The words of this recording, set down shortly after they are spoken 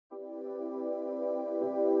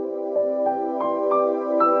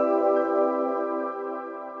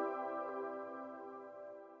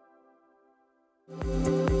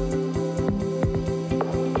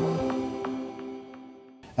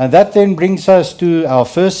And that then brings us to our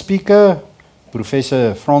first speaker,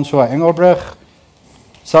 Professor Francois Engelbrecht.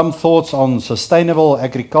 Some thoughts on sustainable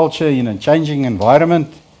agriculture in a changing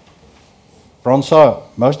environment. Francois,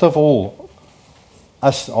 most of all,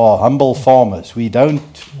 us are humble farmers. We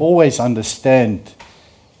don't always understand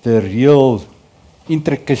the real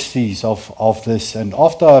intricacies of this. And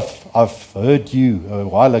after I've heard you a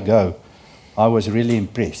while ago, I was really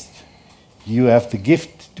impressed. You have the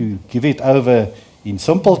gift to give it over in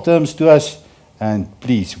simple terms to us, and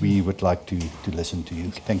please, we would like to listen to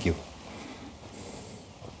you. Thank you.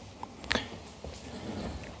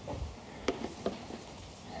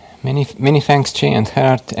 Many thanks, Chair and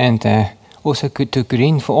Gerard, and also to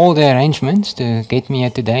Corinne for all the arrangements to get me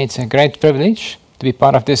here today. It's a great privilege to be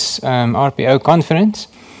part of this RPO conference.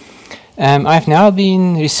 I've now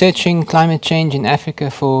been researching climate change in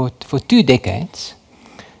Africa for 2 decades,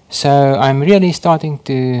 so I'm really starting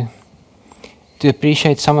to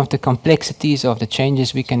appreciate some of the complexities of the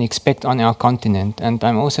changes we can expect on our continent, and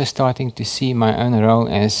I'm also starting to see my own role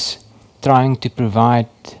as trying to provide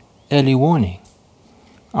early warning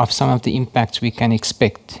of some of the impacts we can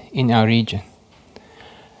expect in our region.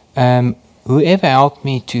 Whoever helped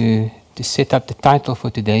me to set up the title for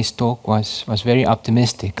today's talk was very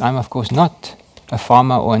optimistic. I'm of course not a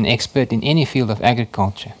farmer or an expert in any field of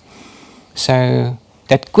agriculture. So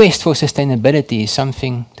that quest for sustainability is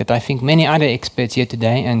something that I think many other experts here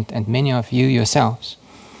today and many of you yourselves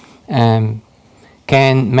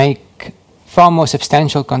can make far more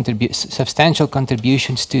substantial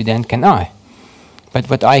contributions to than can I. But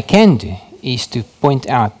what I can do is to point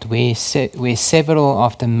out where several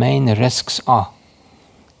of the main risks are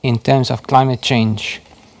in terms of climate change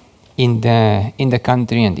in the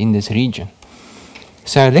country and in this region.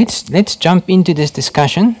 So let's jump into this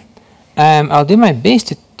discussion. I'll do my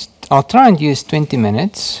best. I'll try and use 20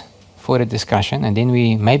 minutes for the discussion, and then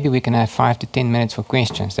maybe we can have 5 to 10 minutes for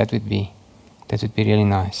questions. That would be really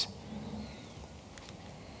nice.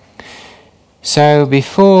 So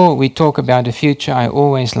before we talk about the future, I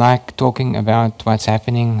always like talking about what's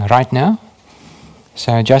happening right now.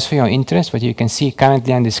 So just for your interest, what you can see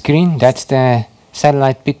currently on the screen, that's the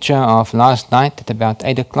satellite picture of last night at about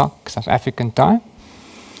 8 o'clock South African time.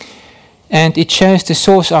 And it shows the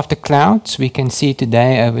source of the clouds we can see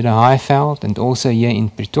today over the Highveld and also here in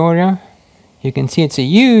Pretoria. You can see it's a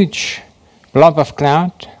huge blob of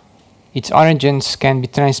cloud. Its origins can be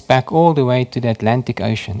traced back all the way to the Atlantic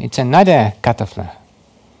Ocean. It's another caterpillar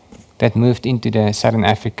that moved into the Southern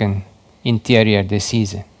African interior this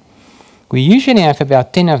season. We usually have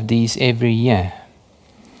about 10 of these every year.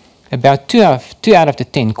 About 2 out of the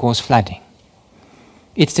 10 cause flooding.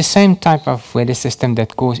 It's the same type of weather system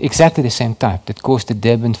exactly the same type that caused the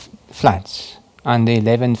Durban floods on the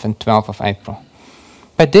 11th and 12th of April.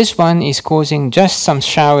 But this one is causing just some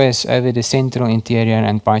showers over the central interior,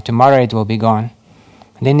 and by tomorrow it will be gone.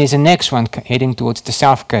 And then there's a next one heading towards the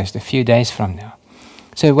south coast a few days from now.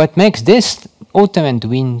 So what makes this autumn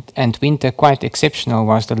and winter quite exceptional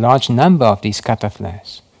was the large number of these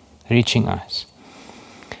caterpillars reaching us.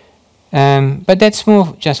 But that's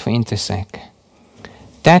more just for interest's sake.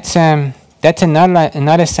 That's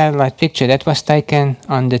another satellite picture that was taken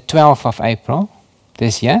on the 12th of April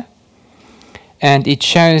this year. And it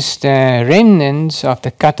shows the remnants of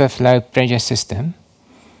the cut-off low pressure system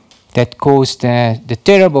that caused the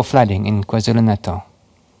terrible flooding in KwaZulu-Natal.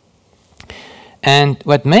 And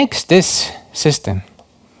what makes this system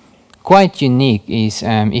quite unique is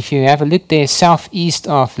if you have a look there southeast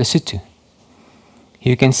of Lesotho,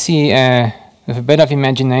 you can see with a bit of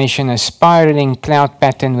imagination a spiraling cloud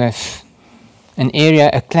pattern with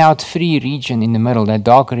a cloud-free region in the middle, that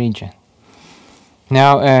dark region.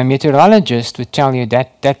 Now, a meteorologist would tell you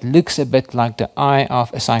that looks a bit like the eye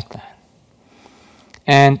of a cyclone.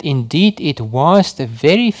 And indeed, it was the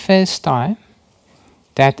very first time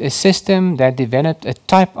that a system that developed a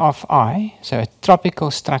type of eye, so a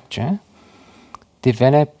tropical structure,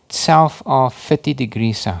 developed south of 30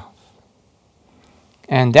 degrees south.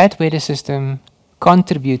 And that weather system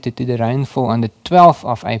contributed to the rainfall on the 12th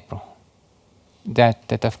of April.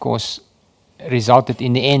 That of course resulted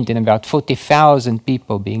in the end in about 40,000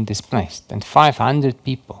 people being displaced and 500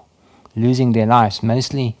 people losing their lives,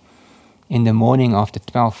 mostly in the morning of the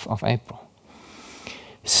 12th of April.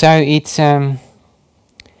 So it's a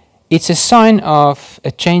sign of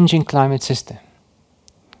a changing climate system.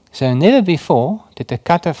 So never before did a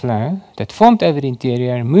cut-off flow that formed over the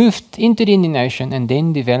interior moved into the Indian Ocean and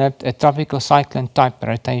then developed a tropical cyclone type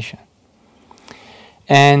rotation.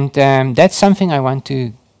 And that's something I want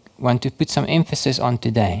to put some emphasis on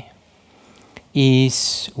today.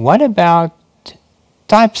 Is what about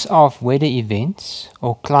types of weather events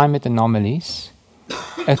or climate anomalies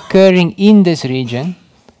occurring in this region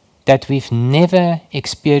that we've never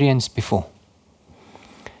experienced before.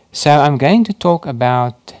 So I'm going to talk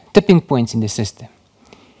about tipping points in the system.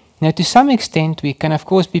 Now, to some extent, we can, of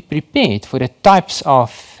course, be prepared for the types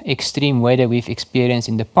of extreme weather we've experienced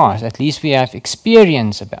in the past. At least we have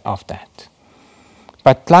experience of that.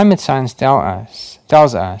 But climate science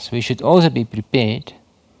tells us we should also be prepared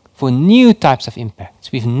for new types of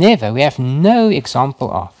impacts we have no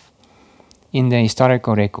example of in the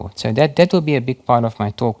historical record. So that will be a big part of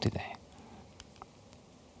my talk today.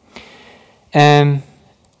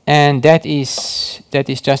 And that is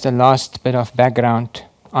just a last bit of background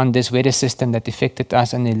on this weather system that affected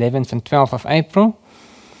us on the 11th and 12th of April.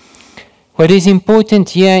 What is important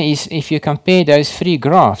here is if you compare those three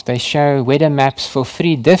graphs, they show weather maps for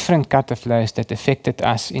three different cutoff flows that affected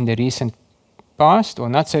us in the recent past, or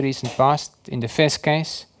not so recent past. In the first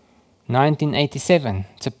case, 1987,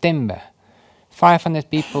 September. 500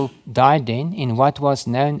 people died then in what was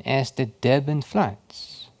known as the Durban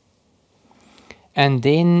floods. And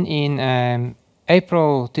then in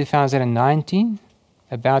April 2019,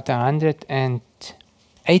 about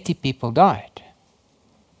 180 people died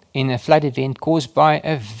in a flood event caused by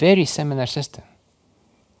a very similar system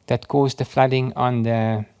that caused the flooding on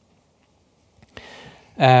the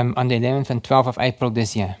 11th and 12th of April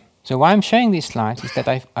this year. So why I'm showing these slides is that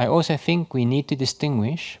I also think we need to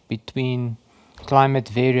distinguish between climate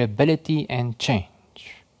variability and change.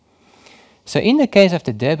 So in the case of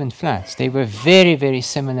the Durban floods, they were very, very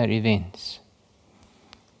similar events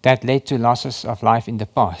that led to losses of life in the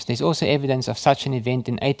past. There's also evidence of such an event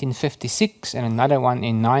in 1856 and another one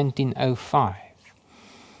in 1905.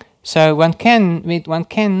 So one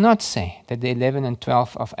cannot say that the 11th and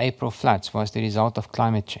 12th of April floods was the result of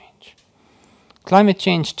climate change. Climate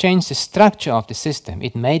change changed the structure of the system.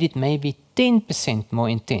 It made it maybe 10% more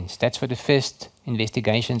intense. That's what the first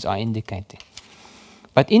investigations are indicating.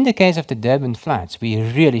 But in the case of the Durban floods, we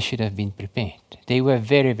really should have been prepared. There were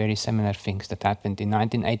very, very similar things that happened in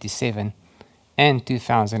 1987 and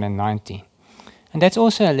 2019. And that's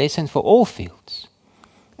also a lesson for all fields.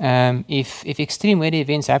 If extreme weather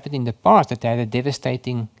events happened in the past that had a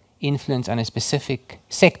devastating influence on a specific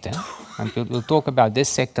sector, and we'll talk about this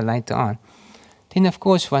sector later on, then of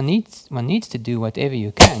course one needs to do whatever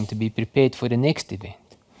you can to be prepared for the next event.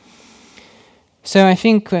 So I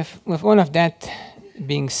think with all of that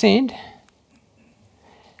being said,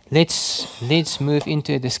 let's move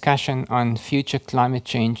into a discussion on future climate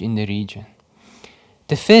change in the region.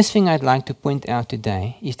 The first thing I'd like to point out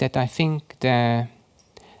today is that I think the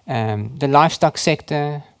livestock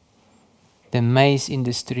sector, the maize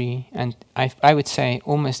industry, and I would say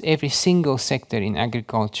almost every single sector in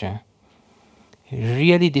agriculture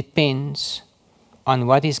really depends on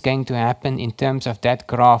what is going to happen in terms of that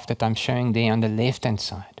graph that I'm showing there on the left-hand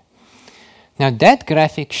side. Now that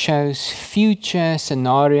graphic shows future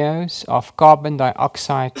scenarios of carbon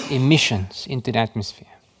dioxide emissions into the atmosphere.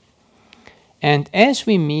 And as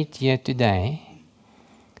we meet here today,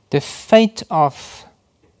 the fate of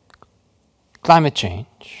climate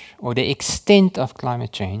change, or the extent of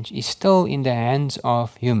climate change, is still in the hands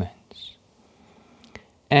of humans.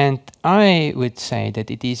 And I would say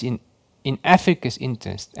that it is in Africa's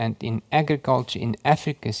interest and in agriculture in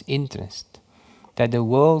Africa's interest that the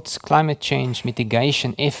world's climate change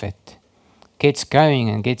mitigation effort gets going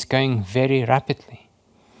and gets going very rapidly.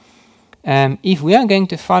 If we are going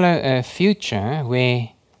to follow a future where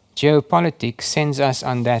geopolitics sends us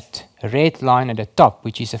on that red line at the top,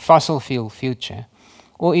 which is a fossil fuel future,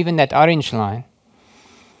 or even that orange line,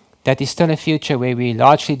 that is still a future where we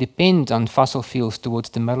largely depend on fossil fuels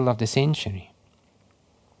towards the middle of the century.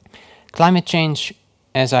 Climate change,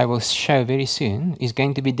 as I will show very soon, is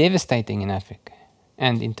going to be devastating in Africa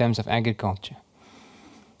and in terms of agriculture.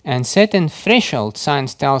 And certain thresholds,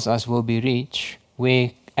 science tells us, will be reached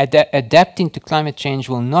where adapting to climate change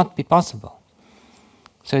will not be possible.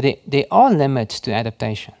 So there are limits to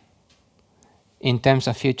adaptation in terms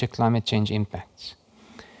of future climate change impacts.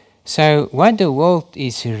 So what the world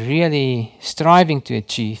is really striving to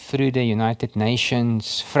achieve through the United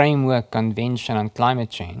Nations Framework Convention on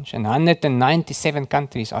Climate Change, and 197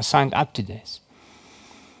 countries are signed up to this,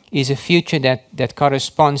 is a future that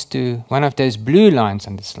corresponds to one of those blue lines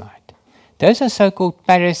on the slide. Those are so-called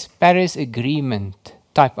Paris Agreement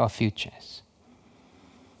type of futures.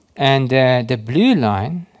 And the blue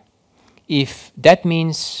line, if that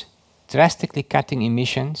means drastically cutting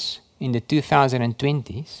emissions in the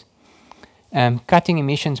 2020s, cutting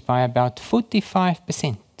emissions by about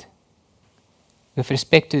 45% with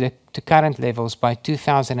respect to current levels by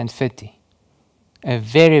 2030. a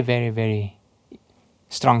very, very, very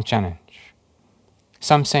strong challenge.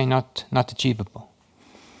 Some say not achievable.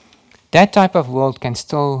 That type of world can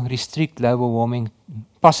still restrict global warming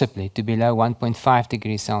possibly to below 1.5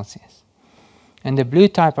 degrees Celsius. And the blue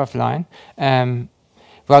type of line,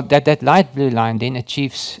 well, that light blue line then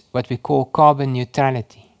achieves what we call carbon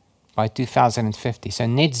neutrality by 2050. So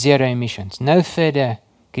net zero emissions, no further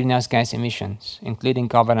greenhouse gas emissions, including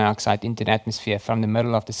carbon dioxide, into the atmosphere from the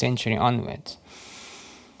middle of the century onwards.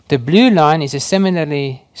 The blue line is a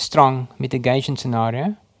similarly strong mitigation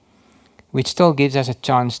scenario, which still gives us a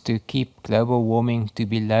chance to keep global warming to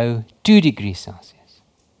below 2 degrees Celsius.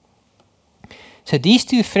 So these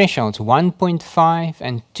two thresholds, 1.5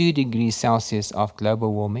 and 2 degrees Celsius of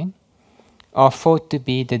global warming, are thought to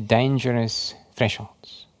be the dangerous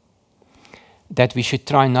thresholds that we should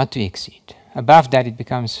try not to exceed. Above that,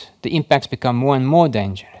 the impacts become more and more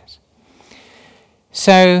dangerous.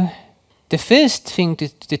 So the first thing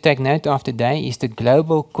to take note of today is the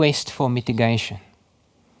global quest for mitigation.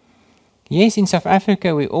 Yes, in South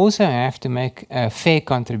Africa, we also have to make a fair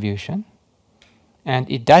contribution. And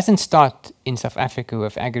it doesn't start in South Africa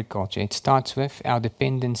with agriculture. It starts with our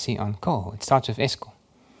dependency on coal. It starts with Eskom.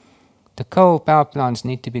 The coal power plants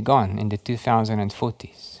need to be gone in the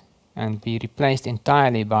 2040s and be replaced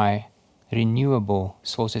entirely by renewable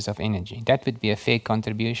sources of energy. That would be a fair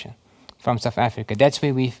contribution from South Africa. That's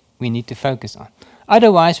where we need to focus on.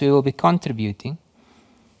 Otherwise, we will be contributing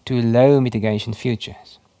to low mitigation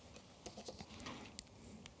futures.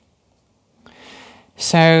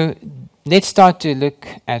 So let's start to look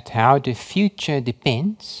at how the future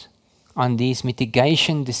depends on these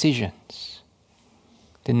mitigation decisions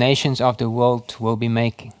the nations of the world will be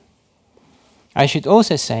making. I should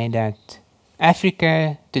also say that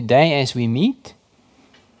Africa today, as we meet,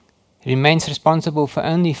 remains responsible for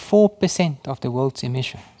only 4% of the world's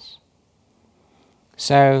emissions.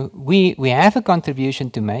 So we have a contribution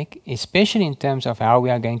to make, especially in terms of how we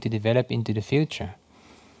are going to develop into the future.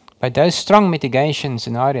 But those strong mitigation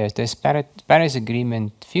scenarios, those Paris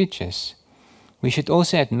Agreement futures, we should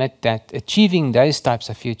also admit that achieving those types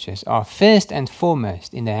of futures are first and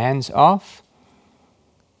foremost in the hands of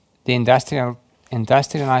the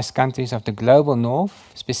industrialized countries of the global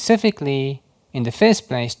north, specifically in the first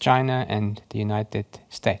place China and the United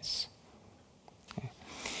States. Okay.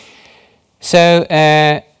 So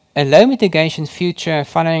a low mitigation future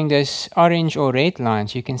following those orange or red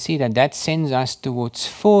lines, you can see that sends us towards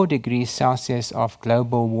 4 degrees Celsius of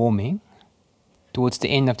global warming towards the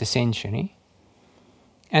end of the century,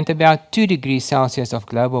 and about 2 degrees Celsius of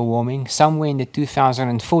global warming somewhere in the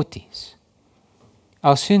 2040s.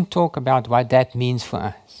 I'll soon talk about what that means for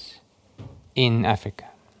us in Africa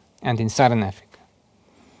and in Southern Africa.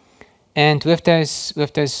 And with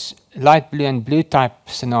those light blue and blue type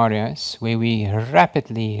scenarios where we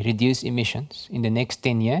rapidly reduce emissions in the next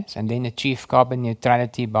 10 years and then achieve carbon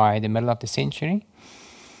neutrality by the middle of the century,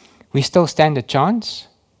 we still stand a chance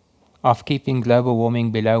of keeping global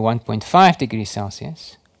warming below 1.5 degrees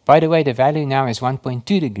Celsius. By the way, the value now is 1.2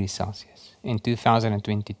 degrees Celsius in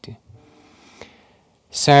 2022.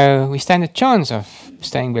 So we stand a chance of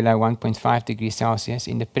staying below 1.5 degrees Celsius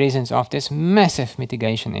in the presence of this massive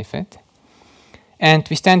mitigation effort. And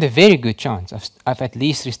we stand a very good chance of at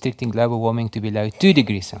least restricting global warming to below 2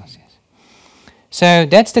 degrees Celsius. So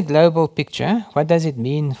that's the global picture. What does it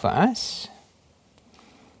mean for us?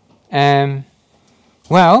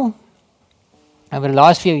 Well, over the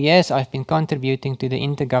last few years, I've been contributing to the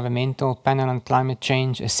Intergovernmental Panel on Climate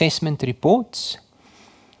Change assessment reports.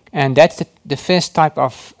 And that's the first type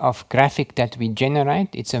of graphic that we generate.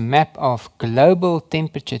 It's a map of global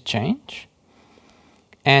temperature change.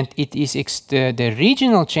 And it is the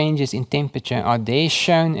regional changes in temperature are there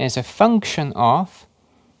shown as a function of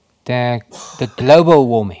the global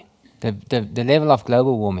warming, the level of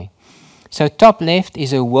global warming. So top left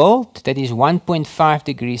is a world that is 1.5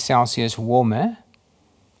 degrees Celsius warmer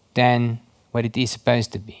than what it is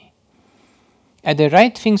supposed to be. At the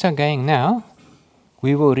rate things are going now,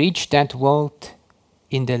 we will reach that world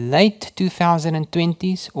in the late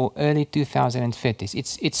 2020s or early 2030s.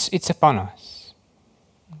 It's upon us.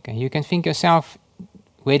 Okay, you can think yourself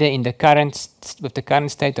whether with the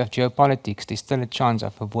current state of geopolitics, there's still a chance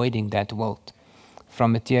of avoiding that world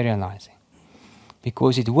from materializing,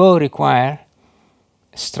 because it will require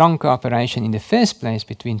strong cooperation in the first place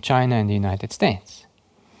between China and the United States.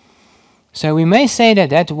 So we may say that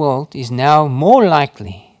that world is now more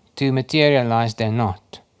likely to materialize than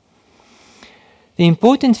not. The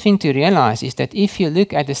important thing to realize is that if you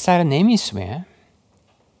look at the southern hemisphere,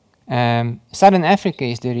 Southern Africa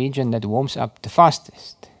is the region that warms up the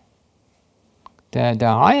fastest. the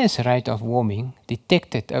highest rate of warming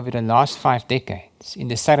detected over the last 5 decades in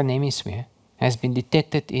the southern hemisphere has been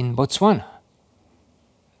detected in Botswana.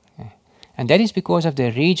 Okay. And that is because of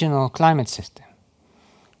the regional climate system.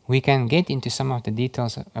 We can get into some of the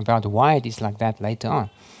details about why it is like that later on.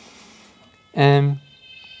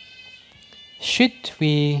 Should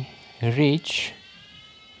we reach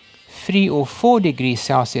 3 or 4 degrees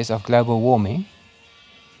Celsius of global warming,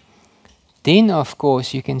 then of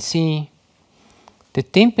course you can see the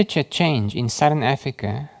temperature change in southern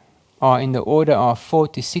Africa are in the order of 4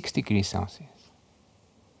 to 6 degrees Celsius.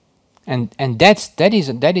 And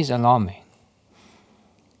that is alarming.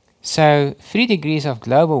 So 3 degrees of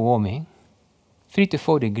global warming, 3 to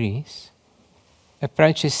 4 degrees,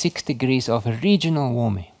 approaches 6 degrees of regional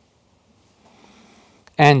warming.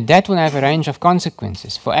 And that will have a range of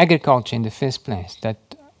consequences for agriculture in the first place. That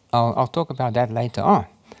I'll talk about that later on.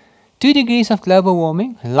 2 degrees of global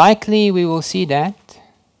warming, likely we will see that,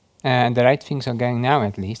 and the rate things are going now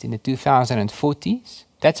at least, in the 2040s.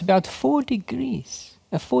 That's about 4 degrees,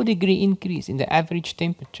 a 4 degree increase in the average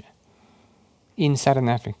temperature in southern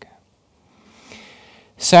Africa.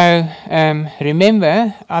 So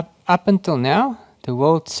remember, up until now, the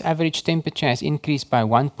world's average temperature has increased by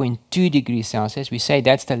 1.2 degrees Celsius. We say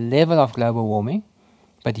that's the level of global warming.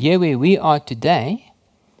 But here where we are today,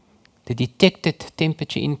 the detected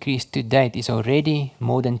temperature increase to date is already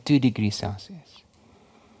more than 2 degrees Celsius.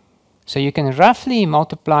 So you can roughly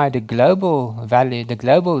multiply the global value, the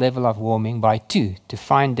global level of warming by 2 to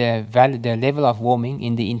find the level of warming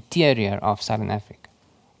in the interior of southern Africa.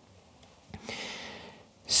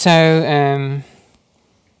 So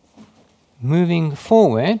moving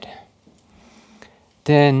forward,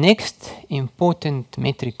 the next important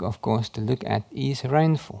metric, of course, to look at is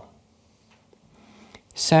rainfall.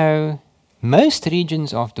 So most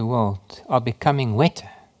regions of the world are becoming wetter.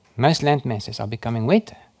 Most land masses are becoming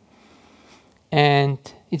wetter. And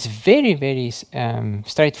it's very, very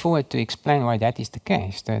straightforward to explain why that is the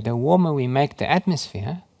case. The warmer we make the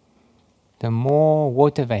atmosphere, the more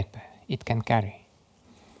water vapor it can carry.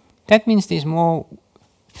 That means there's more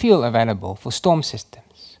fuel available for storm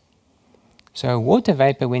systems. So water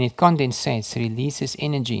vapor, when it condensates, releases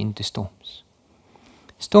energy into storms.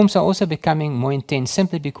 Storms are also becoming more intense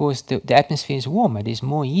simply because the atmosphere is warmer. There's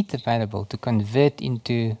more heat available to convert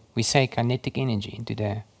into, we say, kinetic energy, into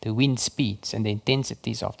the wind speeds and the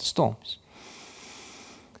intensities of the storms.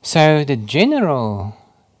 So the general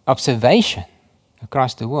observation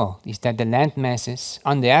across the world is that the land masses,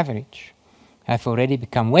 on the average, have already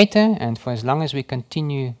become wetter, and for as long as we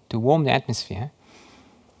continue to warm the atmosphere,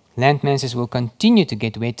 land masses will continue to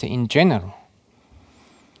get wetter in general.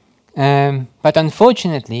 But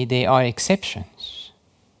unfortunately, there are exceptions.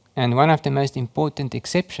 And one of the most important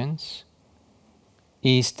exceptions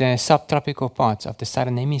is the subtropical parts of the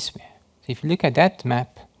southern hemisphere. So if you look at that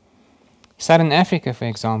map, southern Africa, for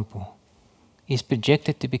example, is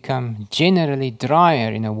projected to become generally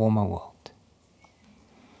drier in a warmer world.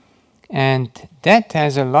 And that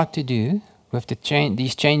has a lot to do with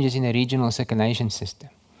these changes in the regional circulation system.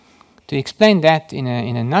 To explain that in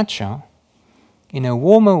a nutshell, in a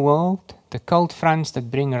warmer world, the cold fronts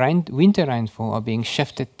that bring winter rainfall are being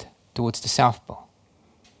shifted towards the South Pole.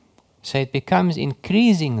 So it becomes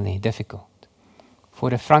increasingly difficult for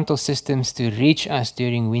the frontal systems to reach us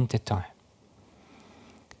during winter time.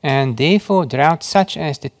 And therefore, droughts such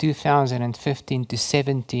as the 2015 to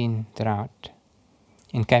 17 drought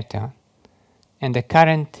in Cape Town and the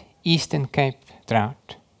current Eastern Cape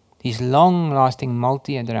drought, these long-lasting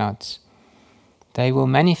multi-year droughts, they will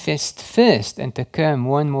manifest first and occur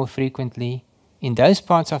more and more frequently in those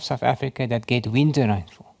parts of South Africa that get winter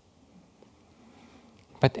rainfall.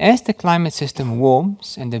 But as the climate system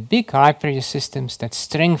warms and the big high-pressure systems that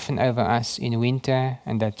strengthen over us in winter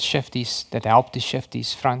and that help to shift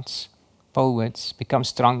these fronts polewards become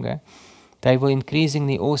stronger, they will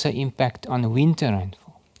increasingly also impact on winter rainfall.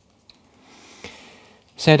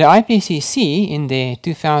 So the IPCC in their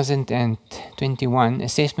 2021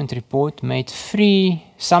 assessment report made 3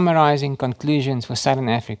 summarizing conclusions for Southern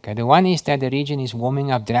Africa. The one is that the region is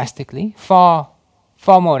warming up drastically, far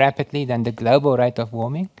more rapidly than the global rate of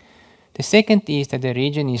warming. The second is that the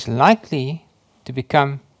region is likely to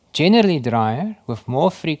become generally drier with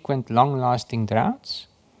more frequent long-lasting droughts.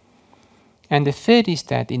 And the third is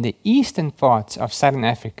that in the eastern parts of Southern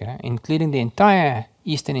Africa, including the entire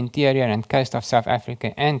eastern interior and coast of South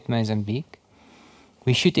Africa and Mozambique,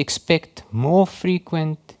 we should expect more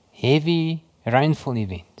frequent, heavy rainfall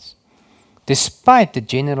events. Despite the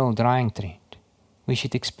general drying trend, we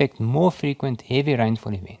should expect more frequent, heavy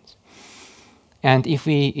rainfall events. And if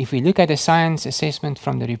we look at the science assessment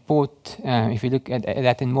from the report, if we look at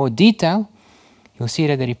that in more detail, you'll see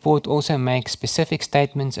that the report also makes specific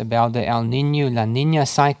statements about the El Niño-La Niña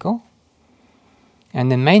cycle.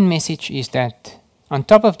 And the main message is that on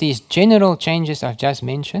top of these general changes I've just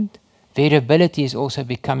mentioned, variability is also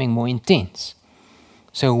becoming more intense.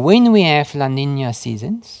 So when we have La Niña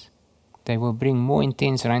seasons, they will bring more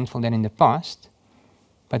intense rainfall than in the past.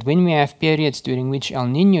 But when we have periods during which El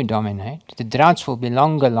Niño dominate, the droughts will be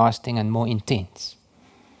longer lasting and more intense.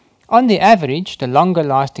 On the average, the longer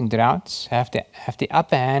lasting droughts have the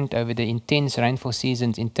upper hand over the intense rainfall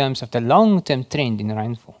seasons in terms of the long-term trend in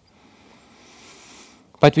rainfall.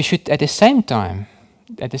 But we should at the same time,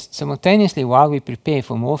 simultaneously while we prepare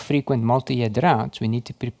for more frequent multi-year droughts, we need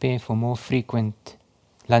to prepare for more frequent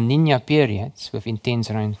La Niña periods with intense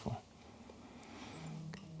rainfall.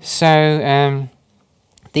 So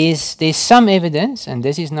there's some evidence, and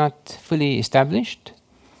this is not fully established,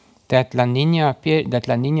 that La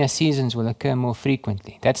Niña seasons will occur more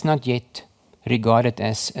frequently. That's not yet regarded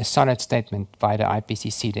as a solid statement by the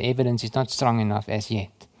IPCC. The evidence is not strong enough as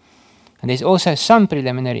yet. And there's also some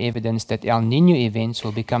preliminary evidence that El Niño events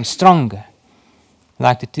will become stronger,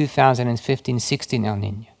 like the 2015-16 El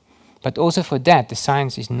Niño. But also for that, the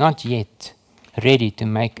science is not yet ready to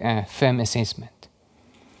make a firm assessment.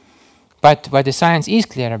 But what the science is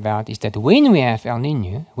clear about is that when we have El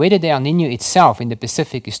Niño, whether the El Niño itself in the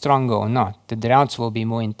Pacific is stronger or not, the droughts will be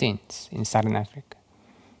more intense in southern Africa,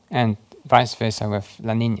 and vice versa with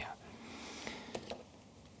La Niña.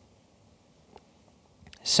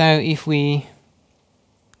 So if we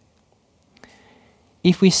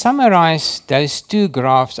summarize those two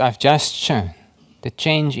graphs I've just shown, the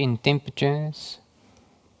change in temperatures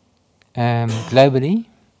globally,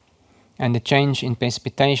 and the change in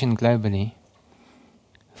precipitation globally.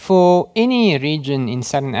 For any region in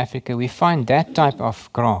southern Africa, we find that type of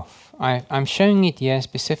graph. I'm showing it here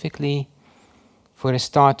specifically for a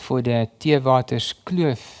start for the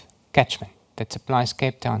Theewaterskloof catchment that supplies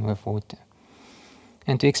Cape Town with water.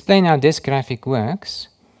 And to explain how this graphic works,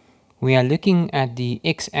 we are looking at the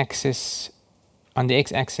x-axis, on the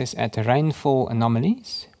x-axis at rainfall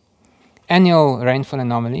anomalies, annual rainfall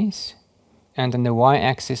anomalies, and on the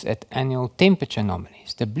y-axis at annual temperature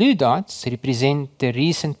anomalies. The blue dots represent the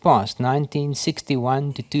recent past,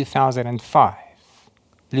 1961 to 2005,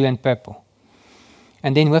 blue and purple.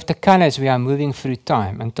 And then with the colors we are moving through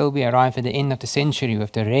time until we arrive at the end of the century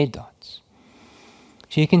with the red dots.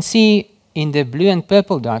 So you can see in the blue and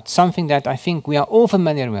purple dots something that I think we are all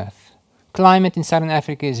familiar with. Climate in southern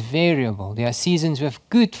Africa is variable. There are seasons with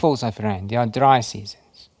good falls of rain. There are dry seasons.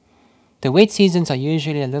 The wet seasons are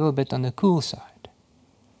usually a little bit on the cool side.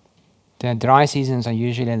 The dry seasons are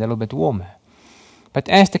usually a little bit warmer. But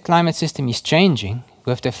as the climate system is changing,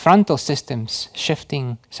 with the frontal systems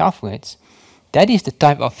shifting southwards, that is the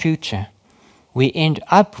type of future we end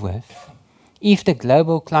up with if the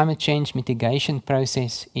global climate change mitigation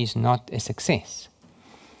process is not a success.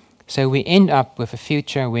 So we end up with a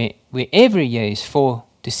future where every year is 4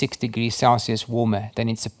 to 6 degrees Celsius warmer than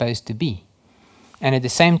it's supposed to be. And at the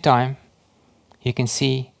same time, you can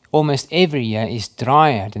see almost every year is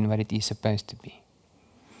drier than what it is supposed to be.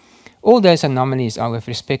 All those anomalies are with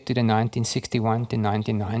respect to the 1961 to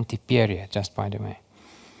 1990 period, just by the way.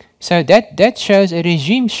 So that shows a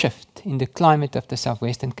regime shift in the climate of the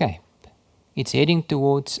Southwestern Cape. It's heading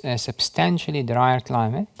towards a substantially drier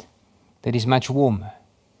climate that is much warmer.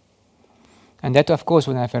 And that, of course,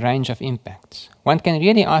 will have a range of impacts. One can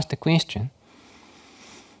really ask the question,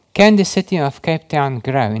 can the city of Cape Town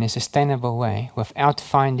grow in a sustainable way without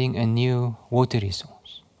finding a new water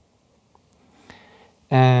resource?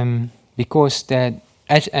 Because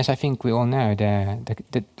as I think we all know,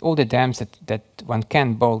 all the dams that one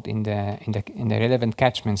can build in the relevant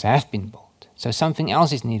catchments have been built. So something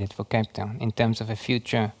else is needed for Cape Town in terms of a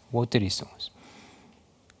future water resource.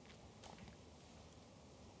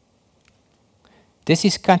 This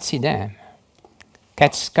is Katsi Dam.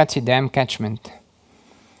 Katsi Dam catchment.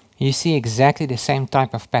 You see exactly the same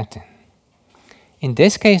type of pattern. In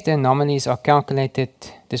this case, the anomalies are calculated.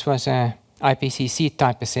 This was a IPCC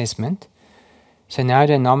type assessment. So now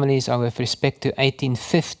the anomalies are with respect to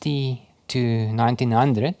 1850 to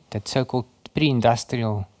 1900, that so-called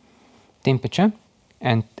pre-industrial temperature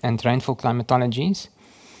and rainfall climatologies.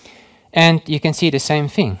 And you can see the same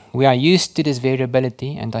thing. We are used to this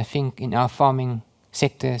variability, and I think in our farming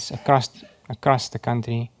sectors across the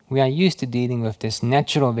country, we are used to dealing with this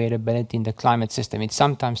natural variability in the climate system. It's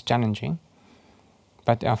sometimes challenging,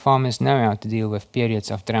 but our farmers know how to deal with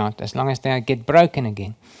periods of drought as long as they get broken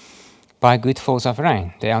again by good falls of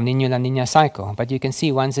rain, the El Niño-La Niña cycle. But you can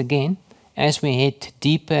see once again, as we head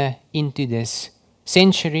deeper into this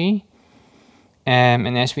century,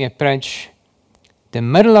 and as we approach the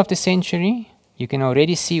middle of the century, you can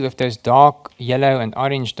already see with those dark yellow and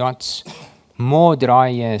orange dots more dry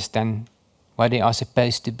years than what they are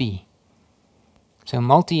supposed to be. So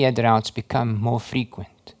multi-year droughts become more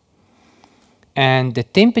frequent. And the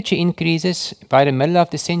temperature increases by the middle of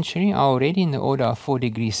the century are already in the order of 4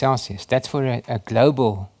 degrees Celsius. That's for a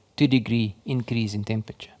global 2-degree increase in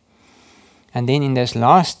temperature. And then in those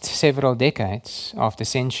last several decades of the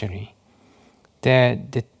century,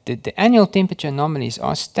 the annual temperature anomalies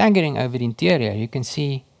are staggering over the interior. You can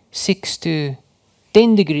see 6 to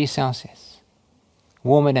 10 degrees Celsius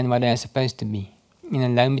warmer than what they are supposed to be in a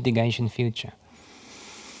low mitigation future.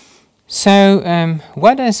 So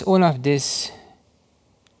what does all of this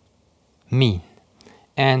mean?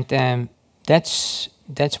 And that's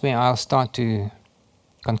where I'll start to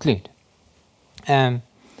conclude.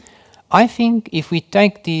 I think if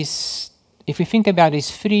we think about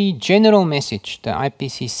this 3 general message the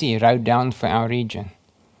IPCC wrote down for our region: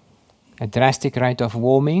 a drastic rate of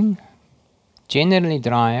warming, generally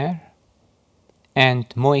drier, and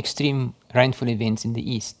more extreme rainfall events in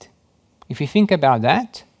the east. If we think about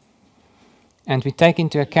that, and we take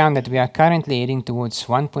into account that we are currently heading towards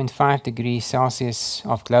 1.5 degrees Celsius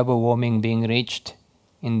of global warming being reached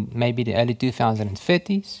in maybe the early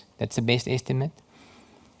 2030s, that's the best estimate.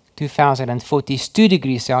 2040s, 2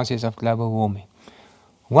 degrees Celsius of global warming.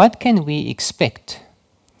 What can we expect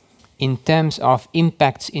in terms of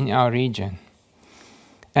impacts in our region?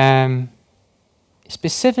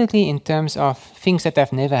 Specifically in terms of things that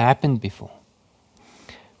have never happened before.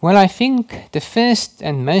 Well, I think the first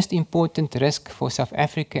and most important risk for South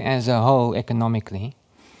Africa as a whole economically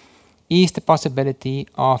is the possibility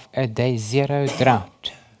of a day zero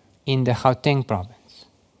drought in the Gauteng province.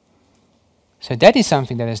 So that is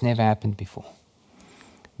something that has never happened before.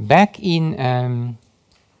 Back in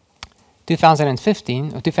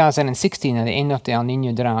 2015 or 2016, at the end of the El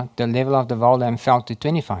Niño drought, the level of the Waldam fell to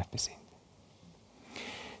 25%.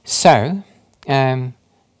 So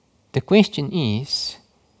the question is,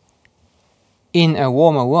 in a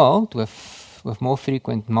warmer world with more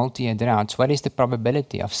frequent multi-year droughts, what is the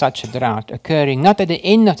probability of such a drought occurring not at the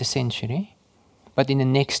end of the century, but in the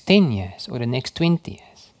next 10 years or the next 20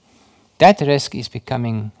 years? That risk is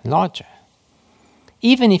becoming larger.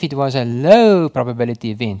 Even if it was a low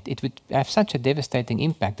probability event, it would have such a devastating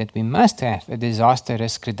impact that we must have a disaster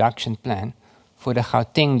risk reduction plan for the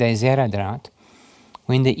Gauteng day zero drought,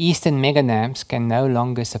 when the eastern megadams can no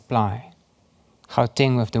longer supply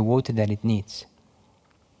Gauteng with the water that it needs.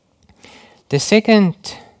 The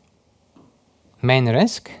second main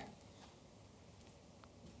risk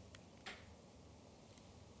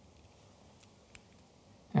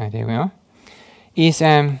there we are, is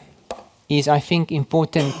I think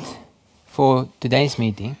important for today's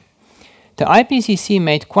meeting. The IPCC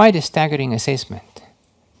made quite a staggering assessment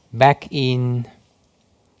back in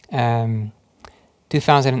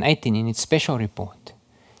 2018 in its special report.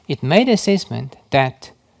 It made an assessment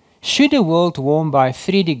that should the world warm by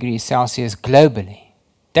 3 degrees Celsius globally,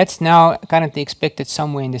 that's now currently expected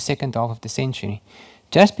somewhere in the second half of the century,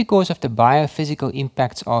 just because of the biophysical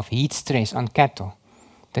impacts of heat stress on cattle,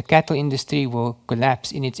 the cattle industry will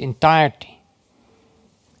collapse in its entirety.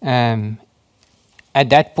 At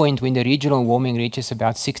that point when the regional warming reaches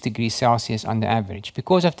about 6 degrees Celsius on the average,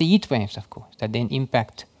 because of the heat waves, of course, that then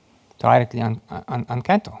impact directly on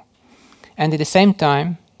cattle. And at the same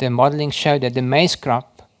time, the modeling showed that the maize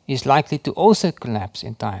crop is likely to also collapse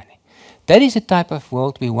entirely. That is the type of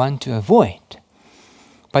world we want to avoid.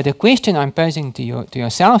 But the question I'm posing to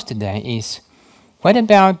yourselves today is, what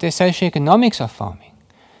about the socioeconomics of farming?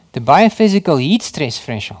 The biophysical heat stress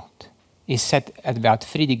threshold is set at about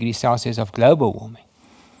 3 degrees Celsius of global warming.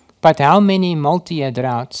 But how many multi-year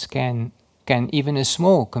droughts can even a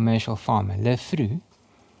small commercial farmer live through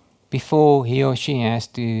before he or she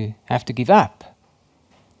have to give up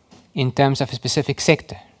in terms of a specific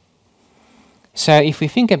sector? So if we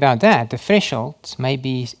think about that, the thresholds may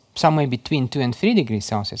be somewhere between 2 and 3 degrees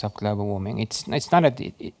Celsius of global warming. It's not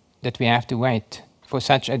that we have to wait for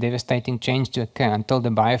such a devastating change to occur until the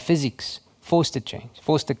biophysics force the change,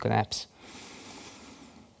 force the collapse.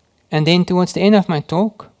 And then towards the end of my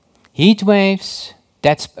talk, heat waves,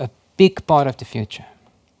 that's a big part of the future.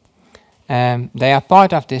 They are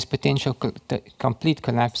part of this potential complete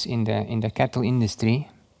collapse in the cattle industry,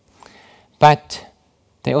 but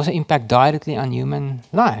they also impact directly on human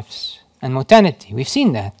lives and mortality. We've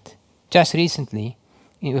seen that just recently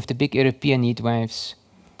with the big European heat waves,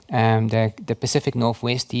 the Pacific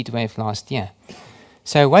Northwest heat wave last year.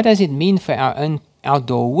 So what does it mean for our own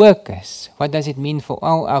outdoor workers? What does it mean for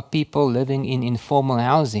all our people living in informal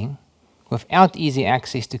housing without easy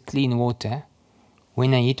access to clean water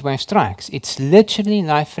when a heat wave strikes? It's literally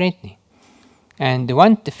life-threatening. And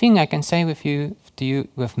the thing I can say to you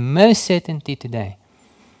with most certainty today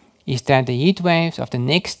is that the heat waves of the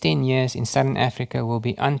next 10 years in Southern Africa will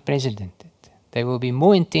be unprecedented. They will be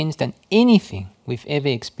more intense than anything we've ever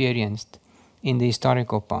experienced in the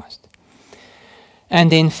historical past.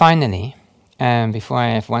 And then finally, before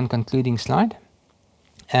I have one concluding slide,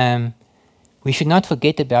 we should not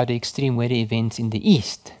forget about the extreme weather events in the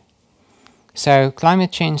east. So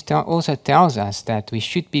climate change also tells us that we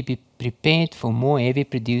should be prepared for more heavy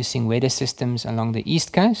producing weather systems along the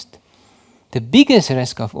east coast. The biggest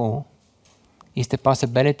risk of all is the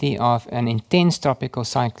possibility of an intense tropical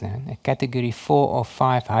cyclone, a category 4 or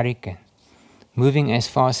 5 hurricane, moving as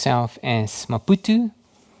far south as Maputo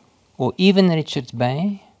or even Richards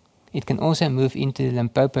Bay. It can also move into the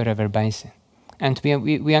Limpopo River Basin. And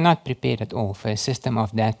we are not prepared at all for a system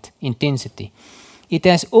of that intensity. It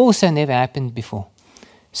has also never happened before.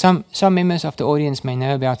 Some members of the audience may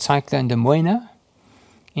know about Cyclone de Moina.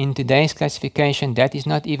 In today's classification, that is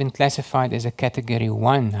not even classified as a category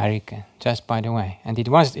 1 hurricane, just by the way. And it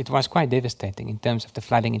was quite devastating in terms of the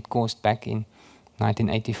flooding it caused back in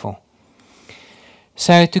 1984.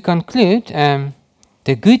 So to conclude,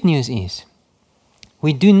 the good news is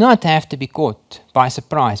we do not have to be caught by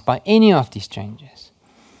surprise by any of these changes.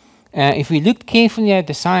 If we looked carefully at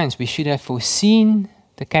the science, we should have foreseen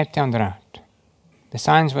the Cape Town drought. The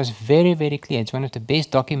science was very, very clear. It's one of the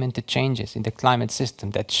best documented changes in the climate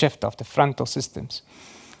system, that shift of the frontal systems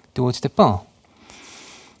towards the pole.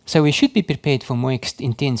 So we should be prepared for more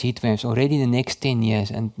intense heat waves already in the next 10 years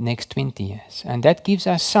and next 20 years. And that gives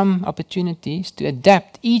us some opportunities to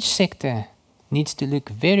adapt. Each sector needs to look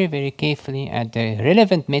very, very carefully at the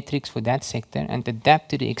relevant metrics for that sector and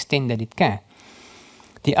adapt to the extent that it can.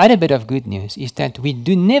 The other bit of good news is that we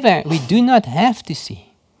do not have to see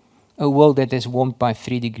a world that is warmed by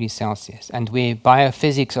 3 degrees Celsius and where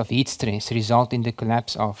biophysics of heat stress result in the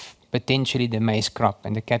collapse of potentially the maize crop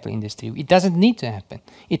and the cattle industry. It doesn't need to happen.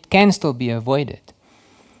 It can still be avoided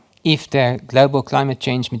if the global climate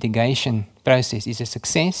change mitigation process is a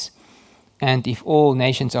success and if all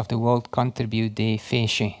nations of the world contribute their fair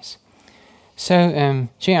shares. So,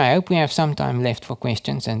 Chair, I hope we have some time left for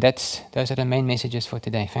questions, and those are the main messages for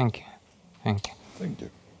today. Thank you. Thank you. Thank you.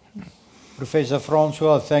 Professor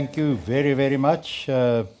Francois, thank you very, very much.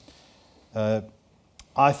 I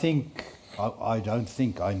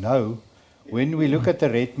know, when we look at the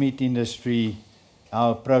red meat industry,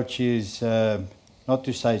 our approach is not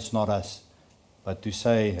to say it's not us, but to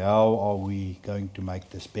say how are we going to make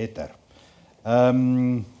this better.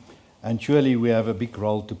 And surely we have a big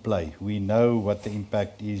role to play. We know what the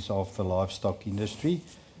impact is of the livestock industry,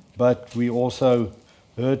 but we also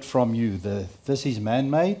heard from you that this is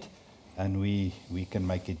man-made, and we can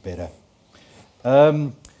make it better.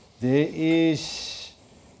 There is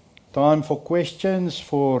time for questions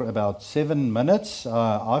for about 7 minutes.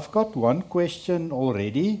 I've got one question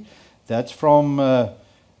already. That's from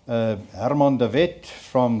Herman de Wet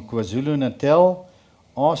from KwaZulu-Natal,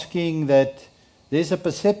 asking that there's a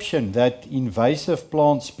perception that invasive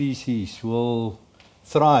plant species will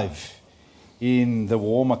thrive in the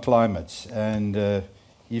warmer climates. And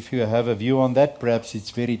if you have a view on that, perhaps it's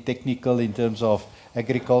very technical in terms of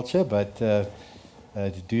agriculture, but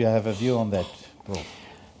do you have a view on that, Prof?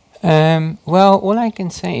 Well, all I can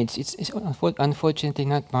say, it's unfortunately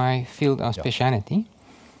not my field of speciality,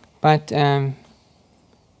 but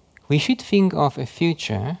we should think of a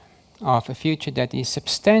future that is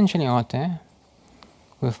substantially hotter,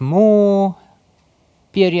 with more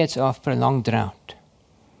periods of prolonged drought.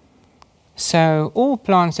 So all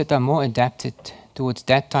plants that are more adapted towards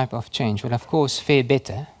that type of change will of course fare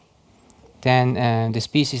better than the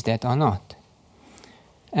species that are not.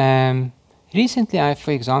 Recently I,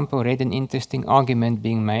 for example, read an interesting argument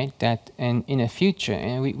being made that in the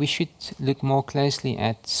future we should look more closely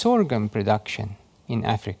at sorghum production in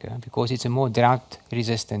Africa because it's a more drought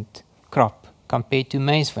resistant crop compared to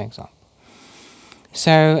maize, for example.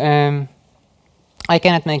 So I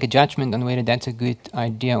cannot make a judgment on whether that's a good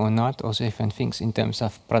idea or not, also if one thinks in terms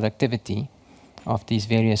of productivity of these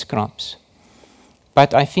various crops.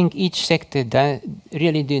 But I think each sector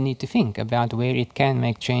really do need to think about where it can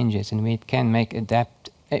make changes and where it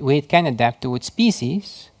can adapt towards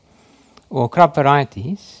species or crop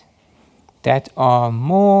varieties that are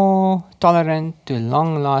more tolerant to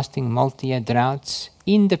long-lasting multi-year droughts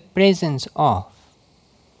in the presence of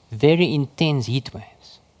very intense heat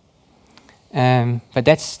waves. But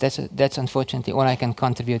that's unfortunately all I can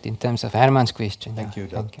contribute in terms of Herman's question. Thank you.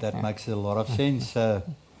 Thank you. That makes a lot of sense.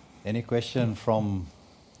 Any question from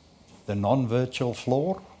the non-virtual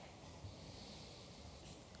floor?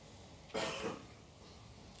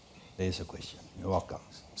 There's a question. You're welcome.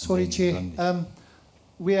 Sorry, Chair.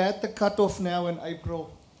 We had the cut-off now in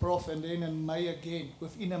April, Prof, and then in May again,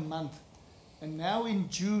 within a month. And now in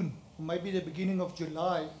June, maybe the beginning of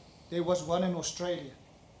July, there was one in Australia.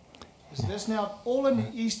 Is this now all in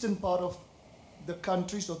the eastern part of the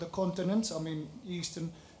countries or the continents? I mean,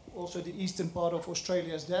 eastern, also the eastern part of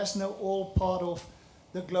Australia. Is that now all part of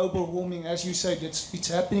the global warming? As you said, it's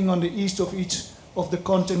happening on the east of each of the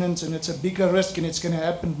continents, and it's a bigger risk, and it's going to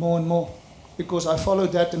happen more and more. Because I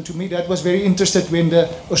followed that, and to me that was very interesting when the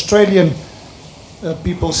Australian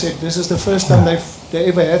people said this is the first time they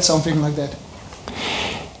ever had something like that.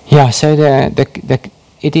 Yeah, so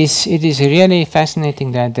it is really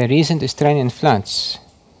fascinating that the recent Australian floods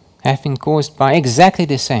have been caused by exactly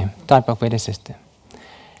the same type of weather system.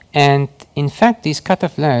 And in fact, these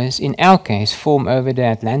cut-off lows, in our case, form over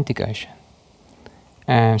the Atlantic Ocean.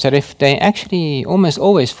 So if they actually almost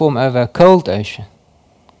always form over a cold ocean,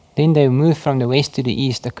 then they move from the west to the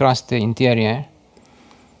east across the interior.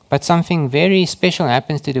 But something very special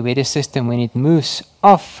happens to the weather system when it moves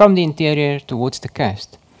off from the interior towards the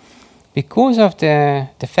coast. Because of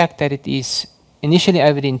the fact that it is initially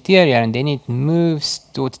over the interior and then it moves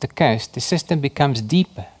towards the coast, the system becomes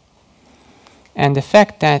deeper. And the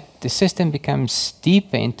fact that the system becomes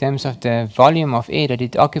deeper in terms of the volume of air that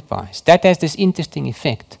it occupies, that has this interesting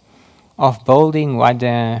effect of building what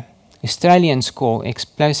the Australians call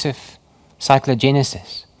explosive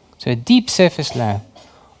cyclogenesis. So a deep surface low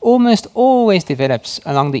almost always develops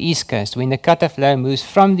along the east coast when the cut-off low moves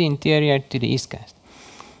from the interior to the east coast.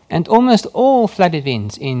 And almost all flood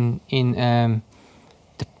events in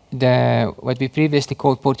what we previously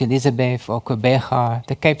called Port Elizabeth or Quebec,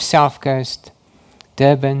 the Cape South Coast,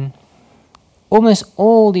 Durban, almost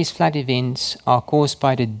all these flood events are caused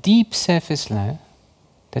by the deep surface low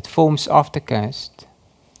that forms off the coast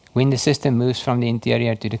when the system moves from the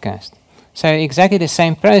interior to the coast. So exactly the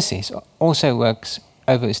same process also works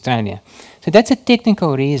over Australia. So that's a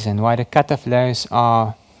technical reason why the cut-off lows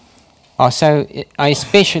are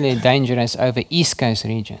especially dangerous over East Coast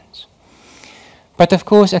regions. But of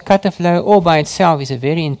course, a cut-off low all by itself is a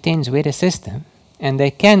very intense weather system, and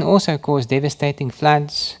they can also cause devastating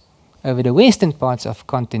floods over the western parts of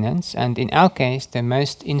continents. And in our case, the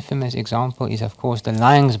most infamous example is, of course, the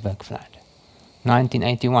Laingsburg flood,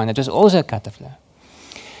 1981. It was also a cut-off low.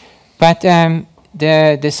 But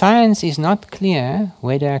the science is not clear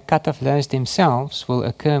whether cut-off lows themselves will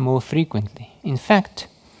occur more frequently. In fact,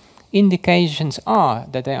 indications are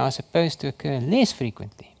that they are supposed to occur less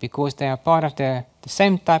frequently because they are part of the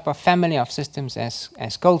same type of family of systems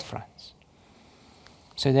as cold fronts.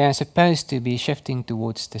 So they are supposed to be shifting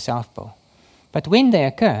towards the South Pole. But when they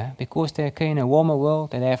occur, because they occur in a warmer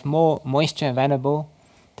world, that they have more moisture available,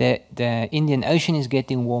 the Indian Ocean is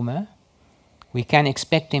getting warmer, we can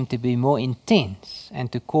expect them to be more intense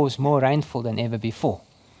and to cause more rainfall than ever before.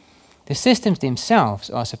 The systems themselves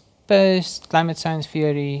are supposed, climate science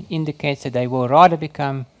theory indicates that they will rather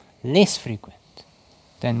become less frequent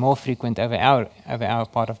than more frequent over our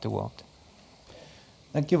part of the world.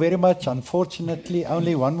 Thank you very much. Unfortunately,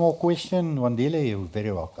 only one more question. Wandile, you're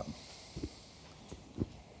very welcome.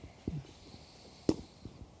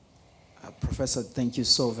 Professor, thank you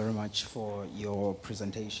so very much for your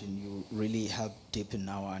presentation. You really helped deepen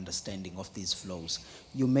our understanding of these flows.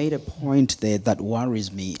 You made a point there that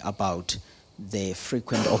worries me about the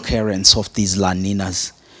frequent occurrence of these La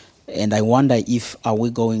Ninas. And I wonder if are we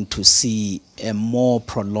going to see a more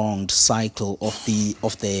prolonged cycle of the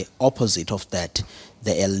opposite of that,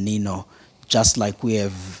 the El Nino, just like we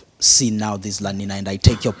have seen now this La Nina. And I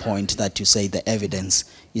take your point that you say the evidence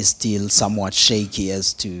is still somewhat shaky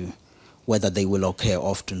as to whether they will occur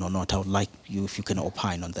often or not. I would like you, if you can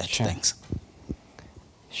opine on that. Sure. Thanks.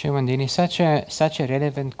 Sure, Wandile, such a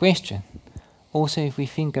relevant question. Also, if we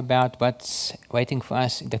think about what's waiting for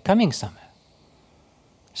us in the coming summer.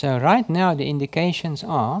 So right now, the indications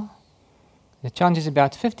are, the chance is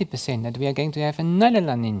about 50% that we are going to have another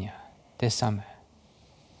La Nina this summer,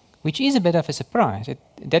 which is a bit of a surprise.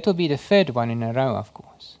 That will be the third one in a row, of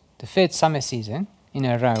course. The third summer season in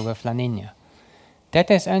a row with La Nina. That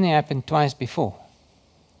has only happened twice before,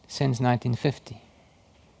 since 1950.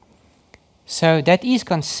 So that is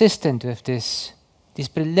consistent with this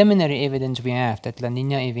preliminary evidence we have that La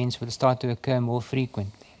Nina events will start to occur more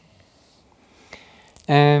frequently.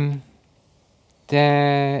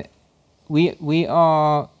 We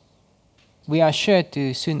we are sure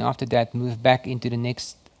to soon after that move back into the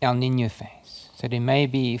next El Nino phase. So there may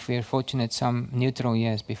be, if we're fortunate, some neutral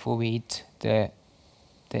years before we hit the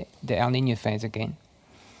El Nino phase again.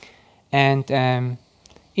 And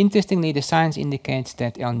interestingly, the science indicates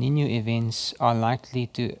that El Nino events are likely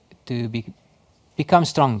to become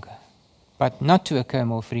stronger, but not to occur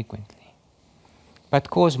more frequently, but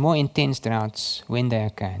cause more intense droughts when they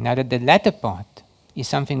occur. Now, the latter part is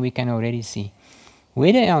something we can already see.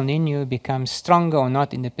 Whether El Nino becomes stronger or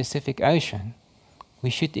not in the Pacific Ocean, we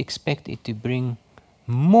should expect it to bring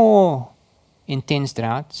more intense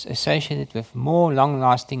droughts associated with more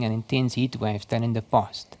long-lasting and intense heat waves than in the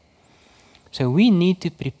past. So we need to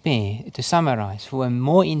prepare, to summarize, for a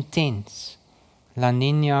more intense La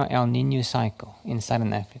Nina, El Nino cycle in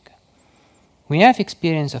Southern Africa. We have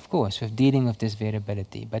experience, of course, with dealing with this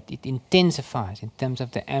variability, but it intensifies in terms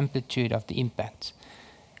of the amplitude of the impacts.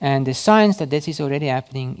 And the signs that this is already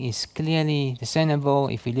happening is clearly discernible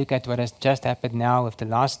if we look at what has just happened now with the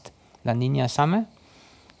last La Nina summer.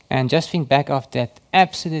 And just think back of that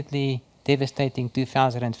absolutely devastating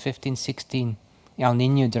 2015-16 El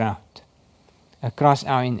Nino drought across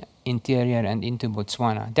our interior and into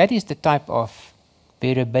Botswana. That is the type of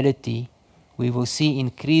variability we will see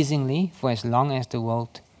increasingly for as long as the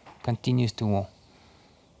world continues to warm.